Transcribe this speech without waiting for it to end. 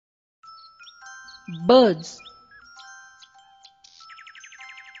Birds.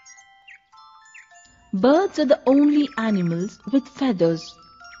 Birds are the only animals with feathers.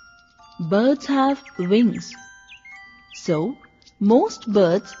 Birds have wings. So, most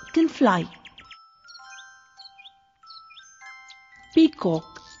birds can fly.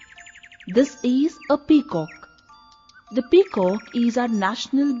 Peacock. This is a peacock. The peacock is our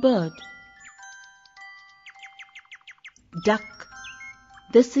national bird. Duck.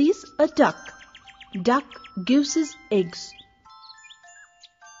 This is a duck. Duck gives us eggs.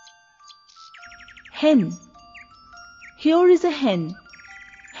 Hen. Here is a hen.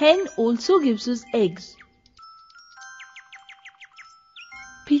 Hen also gives us eggs.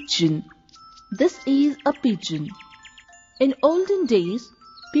 Pigeon. This is a pigeon. In olden days,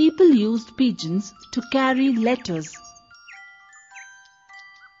 people used pigeons to carry letters.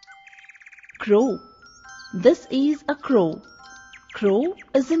 Crow. This is a crow. Crow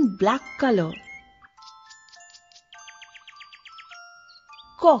is in black color.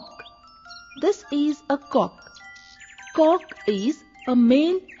 Cock. This is a cock. Cock is a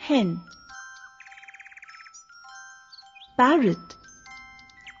male hen. Parrot.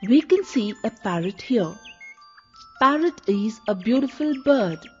 We can see a parrot here. Parrot is a beautiful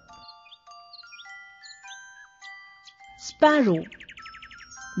bird. Sparrow.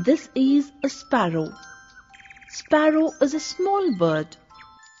 This is a sparrow. Sparrow is a small bird.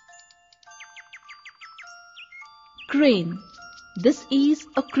 Crane. This is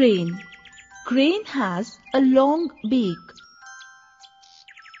a crane. Crane has a long beak.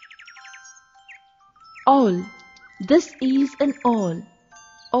 Owl. This is an owl.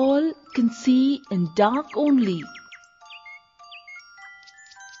 Owl can see in dark only.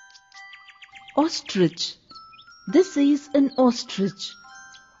 Ostrich. This is an ostrich.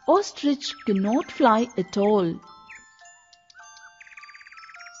 Ostrich cannot fly at all.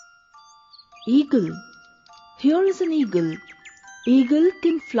 Eagle. Here is an eagle. Eagle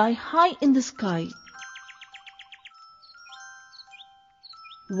can fly high in the sky.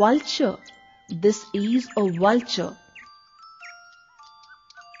 Vulture. This is a vulture.